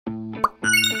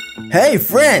Hey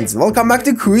friends, welcome back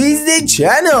to Quiz Day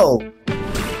channel!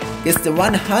 Guess the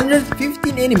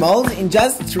 115 animals in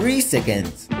just 3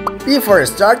 seconds. Before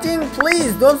starting,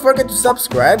 please don't forget to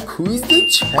subscribe Quiz Day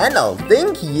channel.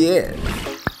 Thank you!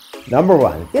 Number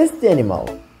 1. Guess the animal.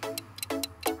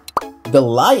 The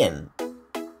lion.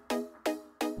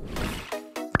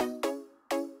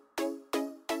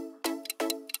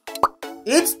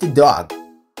 It's the dog.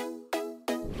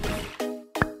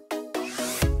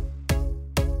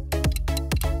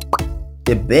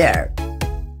 The bear.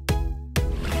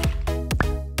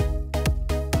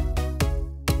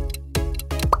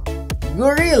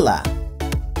 Gorilla.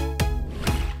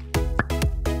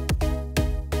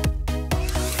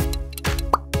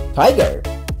 Tiger.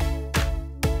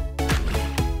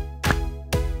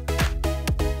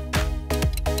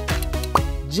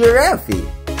 Giraffe.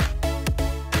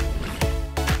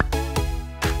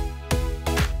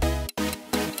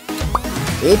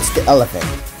 It's the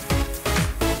elephant.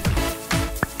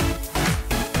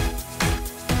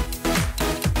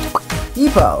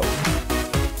 Hippo.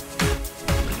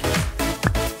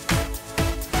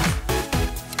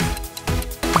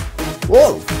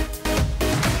 Wolf.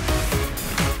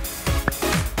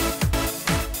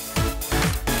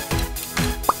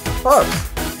 Horse.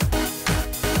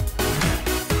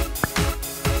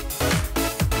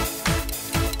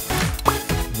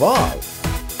 Wall.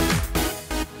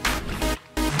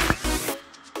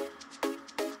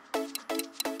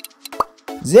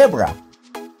 Zebra.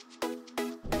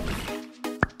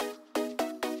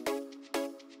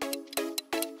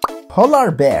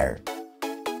 Polar bear.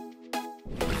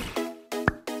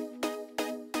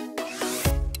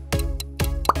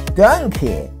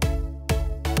 Donkey.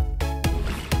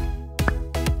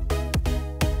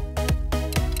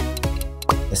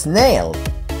 Snail.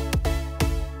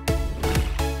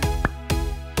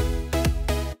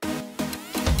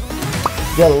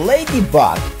 The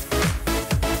ladybug.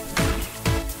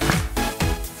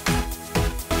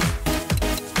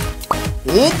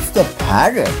 It's the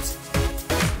parrot.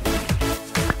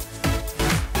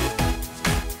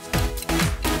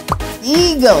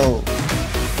 Eagle.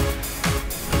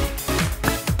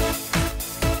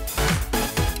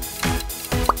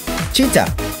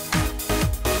 Cheetah.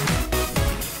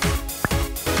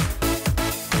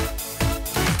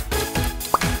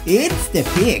 It's the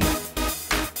pig.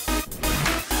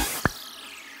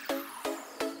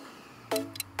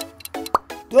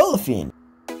 Dolphin.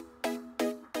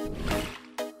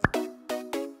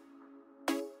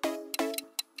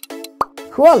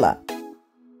 Koala.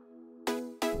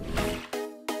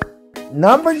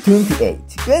 Number 28.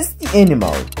 Guess the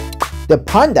animal. The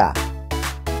panda.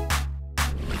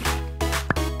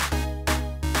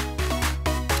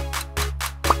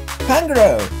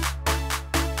 Kangaroo.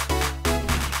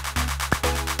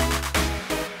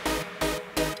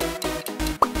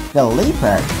 The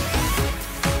leopard.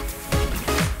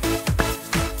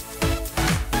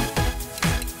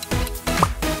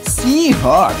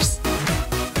 Seahorse.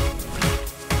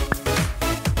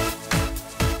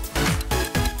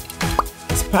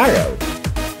 Sparrow.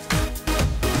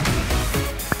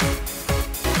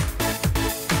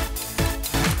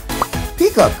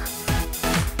 Peacock.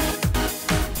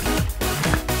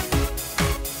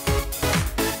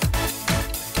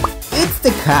 It's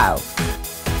the cow.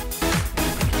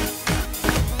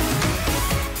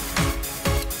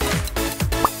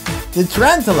 The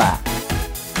tarantula.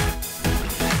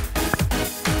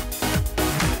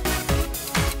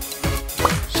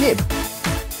 Sheep.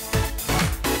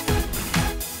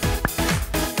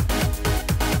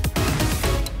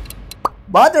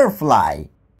 Butterfly.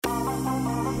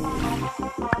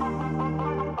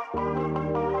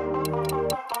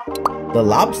 The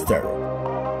lobster.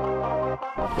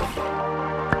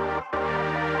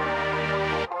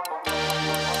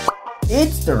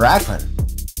 It's the raccoon.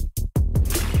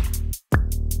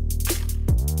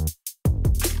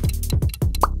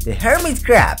 The hermit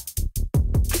crab.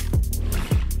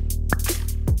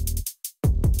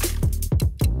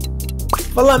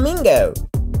 Flamingo.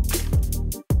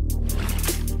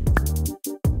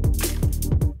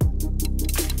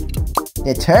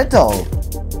 The turtle.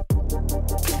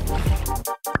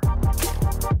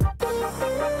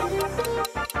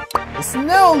 The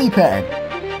snow leopard.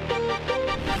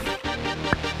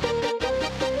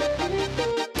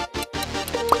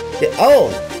 The owl.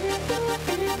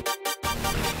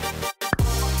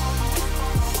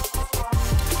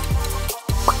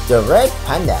 The red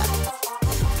panda.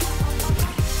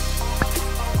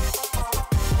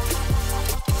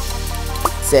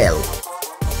 Sail.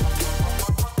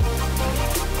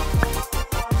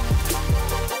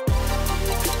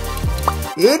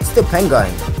 It's the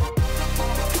penguin.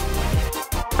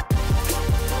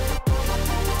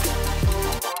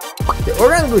 The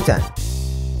orangutan.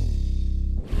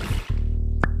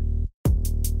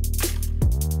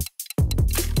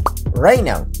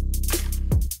 Rhino.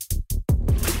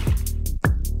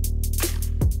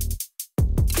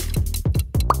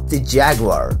 The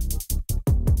jaguar.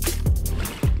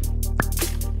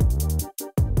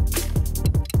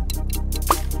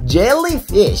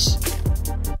 Jellyfish.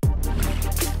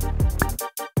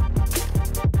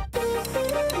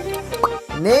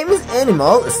 Name is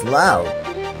animal slow.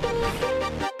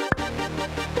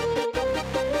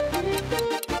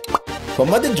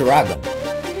 Komodo dragon.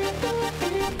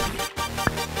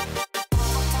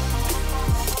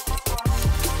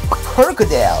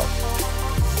 Crocodile.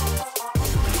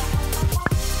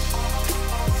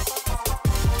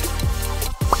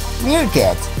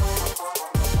 Meerkat.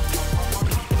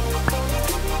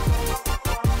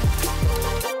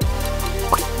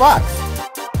 Fox.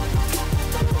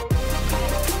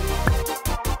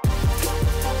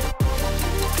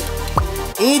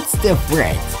 It's the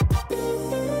friend.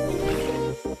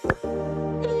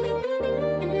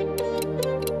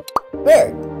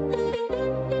 Bird.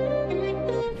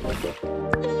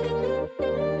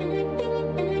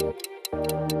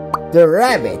 The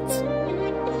rabbit.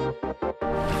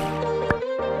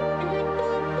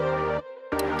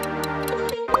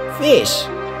 Fish.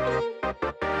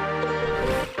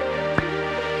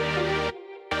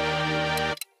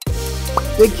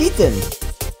 The kitten.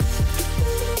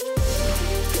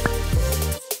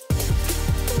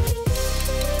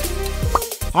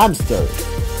 Hamster.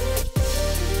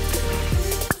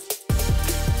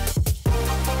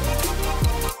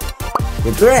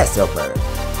 The grasshopper.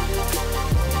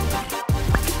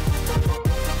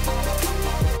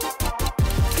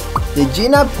 The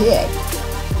guinea pig.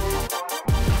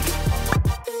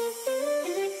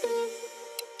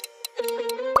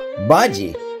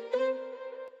 Budgie.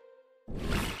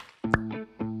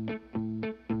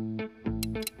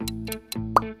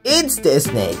 It's the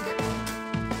snake.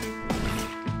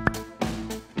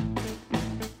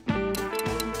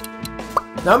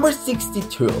 Number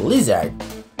 62. Lizard.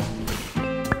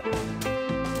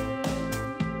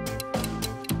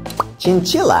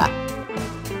 Chinchilla.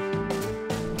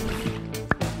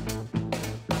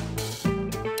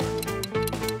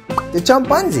 The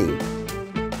chimpanzee.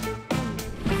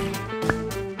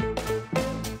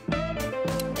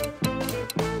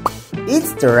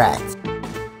 It's the rat.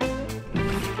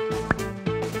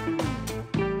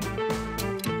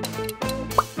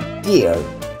 Deer.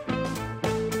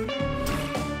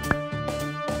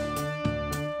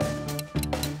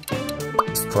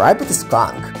 Striped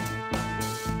skunk.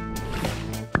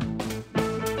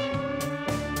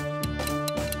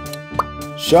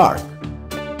 Shark.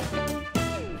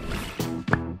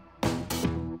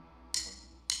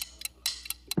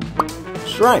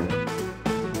 Shrimp.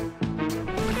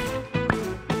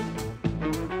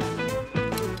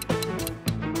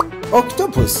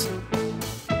 Octopus.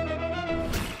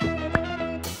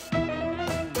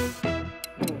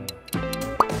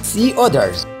 Sea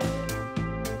otters.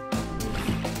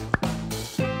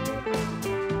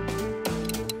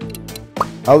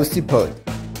 Occiput.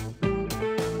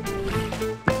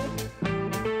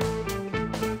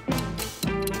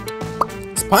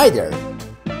 Spider.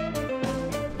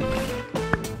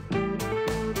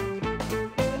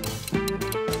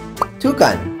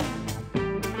 Toucan.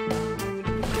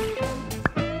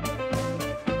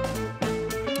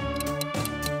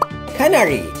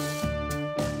 Canary.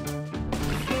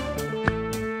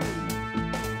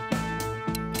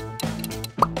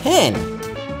 Hen.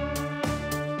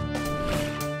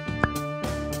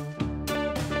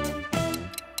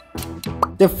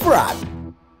 The frog.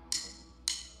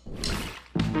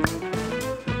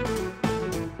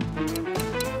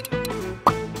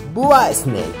 Boa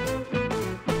snake.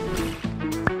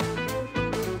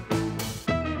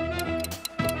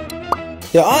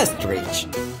 The ostrich.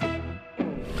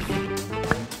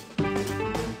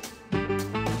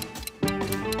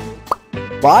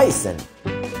 Bison.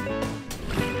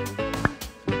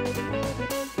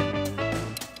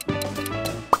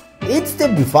 It's the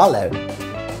buffalo.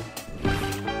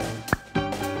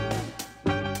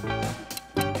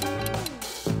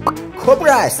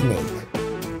 Cobra snake.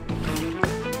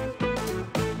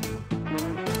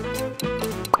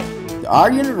 The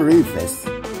Aryan rufus.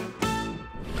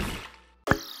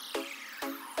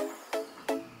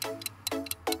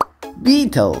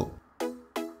 Beetle.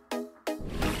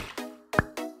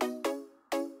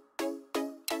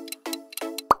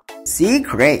 Sea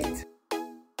crate.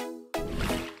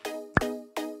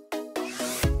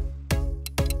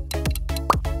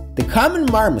 The common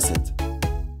marmoset.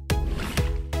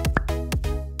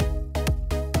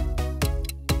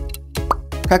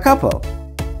 Kakapo.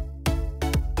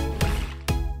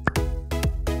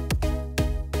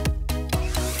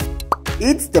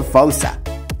 It's the fossa.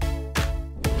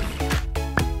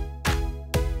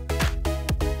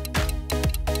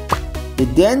 The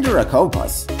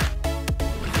Dendrocopus.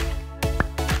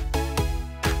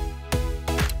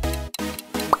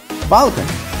 Falcon.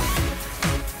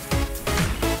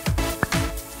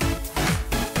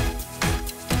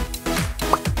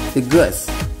 The goose.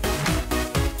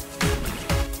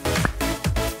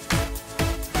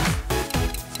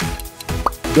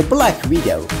 The black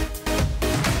widow.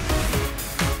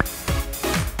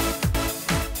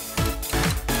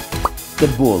 The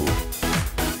bull.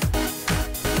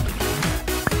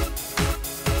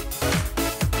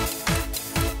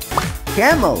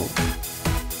 Camel.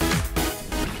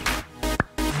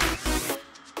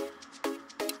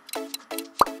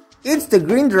 It's the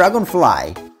green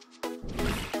dragonfly.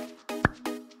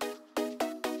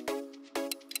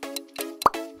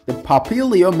 The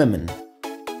papilio-mimon.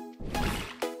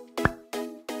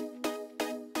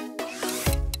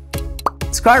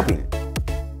 Scorpion.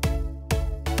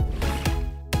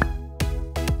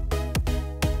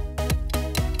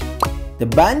 The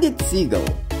banded seagull.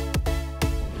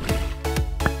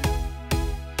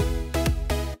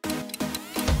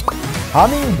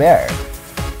 Hummingbird.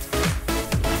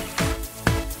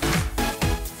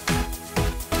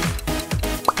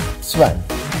 Swan.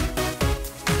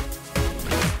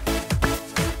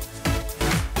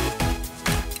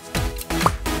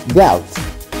 Goat.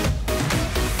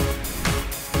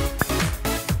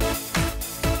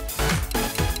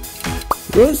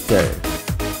 Rooster.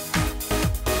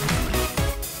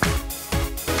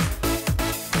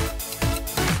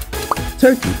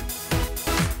 Turkey.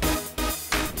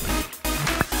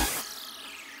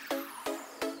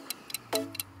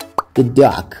 The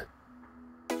duck.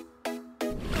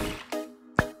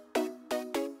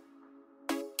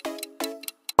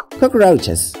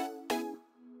 Cockroaches.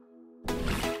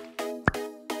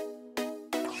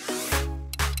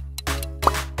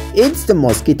 It's the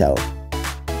mosquito.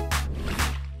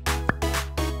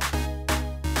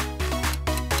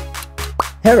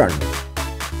 Heron.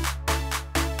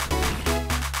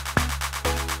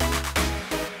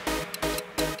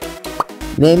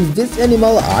 Names this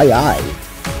animal Ai.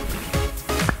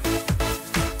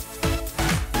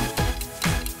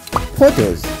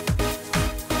 Potos.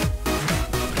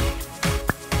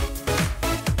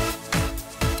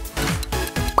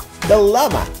 The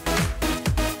llama.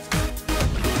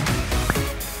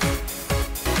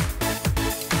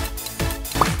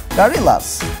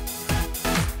 Gorillas.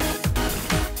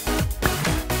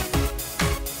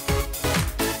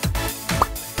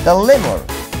 The lemur.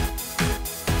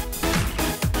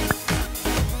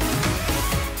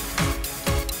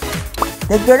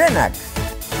 The gerenuk.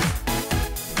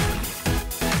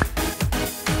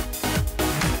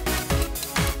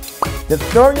 The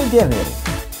thorny devil.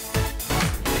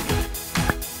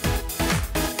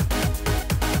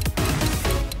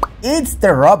 It's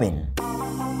the robin.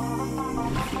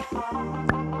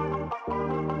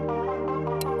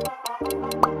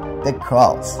 The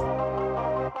crows.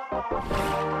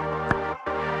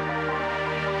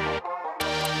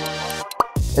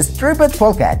 The striped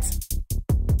polecats.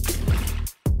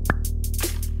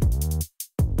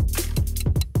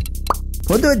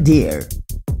 Poodle deer.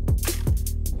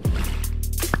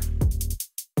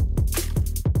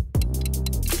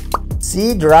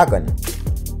 Sea dragon.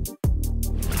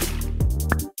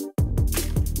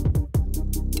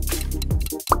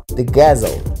 The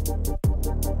gazelle.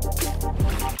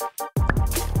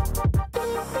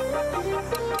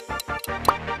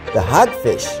 The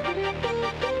hagfish.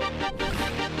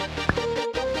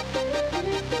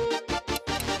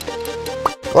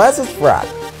 Glasses frog.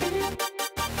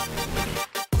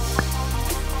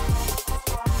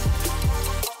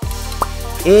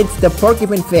 It's the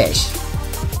porcupine fish.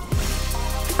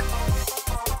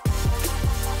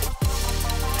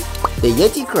 The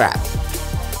yeti crab.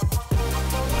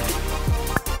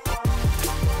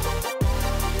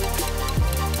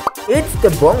 It's the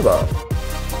bongo.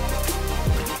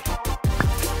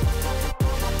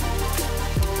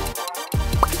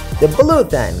 The blue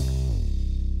tank.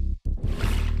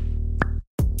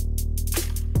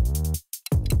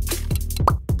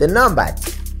 The numbat.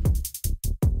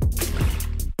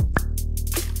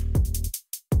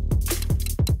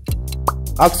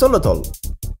 Axolotl.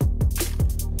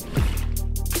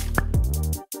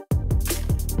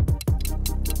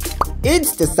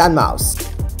 It's the sun mouse.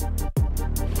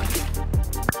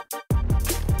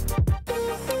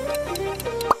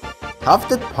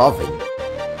 Tufted puffin.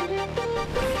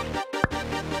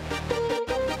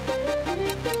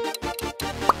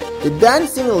 The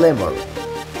dancing lemur.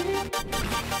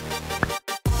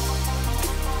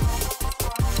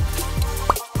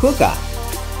 Puka.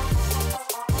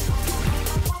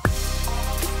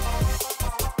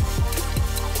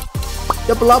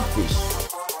 The blobfish.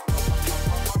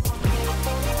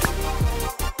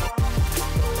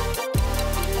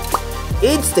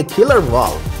 It's the killer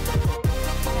whale.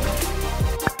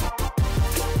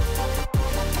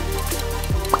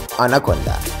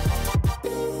 Anaconda.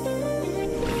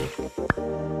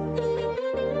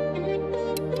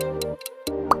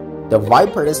 The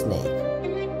viper snake.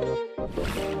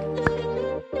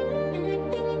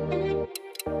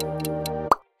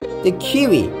 The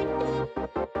kiwi.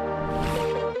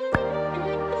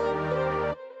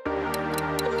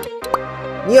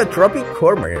 Neotropic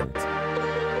cormorant.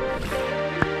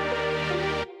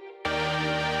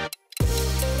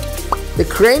 The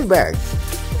crane bird.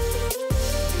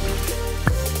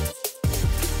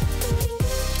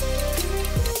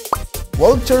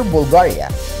 Vulture Bulgaria.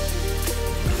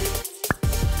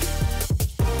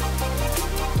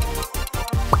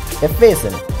 The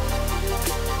pheasant.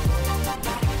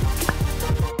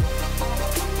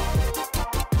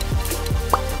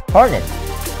 Hornet.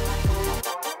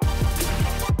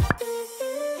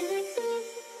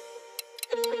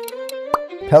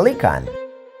 Pelican.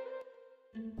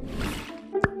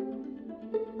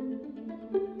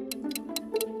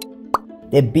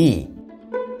 The bee.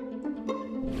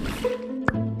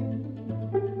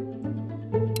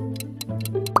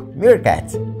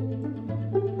 Meerkat.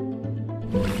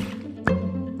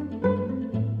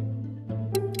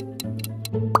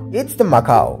 It's the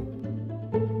macaw.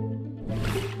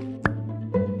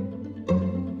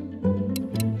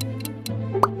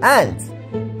 Ant.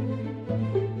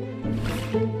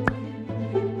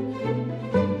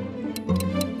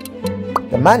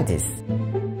 The mantis.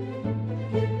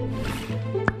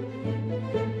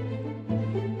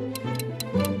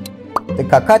 The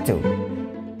cockatoo.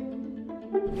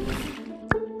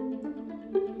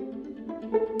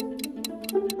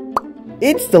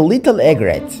 It's the little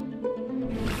egret.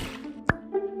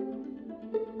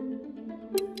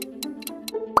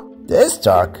 The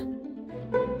stork.